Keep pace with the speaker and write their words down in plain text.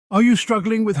Are you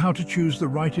struggling with how to choose the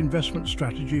right investment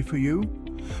strategy for you?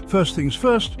 First things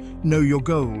first, know your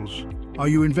goals. Are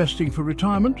you investing for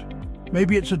retirement?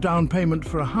 Maybe it's a down payment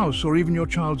for a house or even your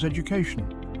child's education.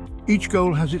 Each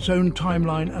goal has its own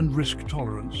timeline and risk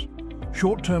tolerance.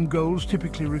 Short-term goals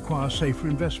typically require safer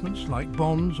investments like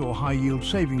bonds or high-yield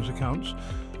savings accounts.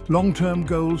 Long-term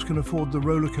goals can afford the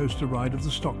rollercoaster ride of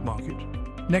the stock market.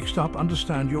 Next up,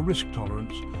 understand your risk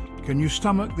tolerance. Can you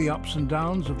stomach the ups and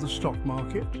downs of the stock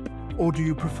market? Or do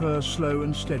you prefer slow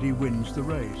and steady wins the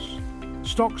race?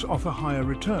 Stocks offer higher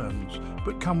returns,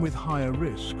 but come with higher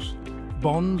risks.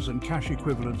 Bonds and cash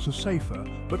equivalents are safer,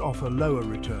 but offer lower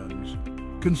returns.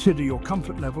 Consider your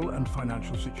comfort level and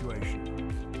financial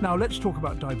situation. Now let's talk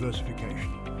about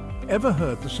diversification. Ever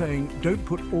heard the saying, don't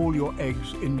put all your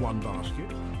eggs in one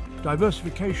basket?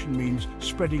 Diversification means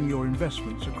spreading your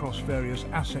investments across various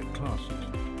asset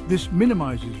classes. This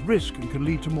minimizes risk and can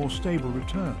lead to more stable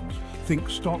returns. Think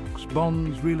stocks,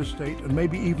 bonds, real estate, and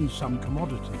maybe even some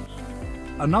commodities.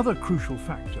 Another crucial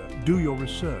factor, do your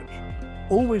research.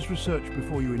 Always research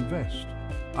before you invest.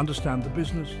 Understand the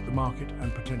business, the market,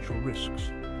 and potential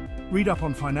risks. Read up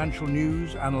on financial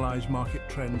news, analyze market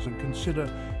trends, and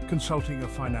consider consulting a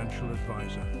financial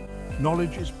advisor.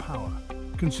 Knowledge is power.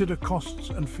 Consider costs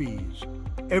and fees.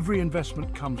 Every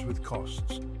investment comes with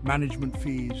costs, management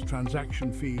fees,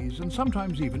 transaction fees, and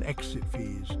sometimes even exit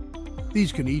fees.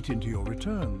 These can eat into your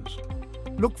returns.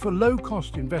 Look for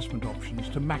low-cost investment options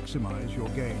to maximize your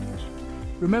gains.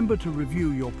 Remember to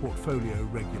review your portfolio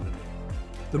regularly.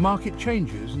 The market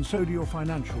changes and so do your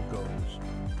financial goals.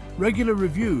 Regular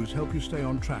reviews help you stay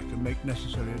on track and make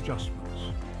necessary adjustments.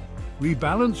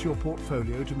 Rebalance your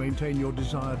portfolio to maintain your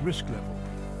desired risk level.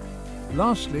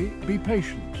 Lastly, be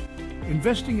patient.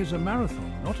 Investing is a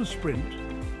marathon, not a sprint.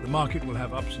 The market will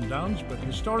have ups and downs, but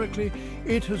historically,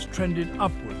 it has trended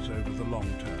upwards over the long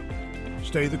term.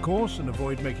 Stay the course and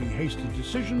avoid making hasty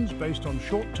decisions based on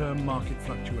short-term market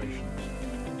fluctuations.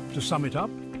 To sum it up,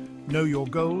 know your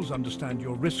goals, understand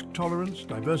your risk tolerance,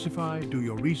 diversify, do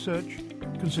your research,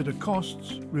 consider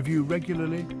costs, review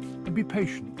regularly, and be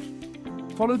patient.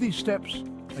 Follow these steps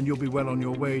and you'll be well on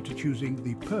your way to choosing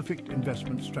the perfect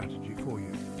investment strategy for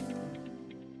you.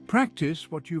 Practice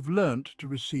what you've learnt to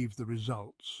receive the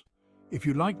results. If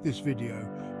you like this video,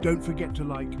 don't forget to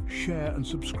like, share, and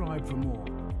subscribe for more.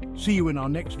 See you in our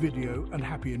next video, and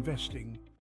happy investing.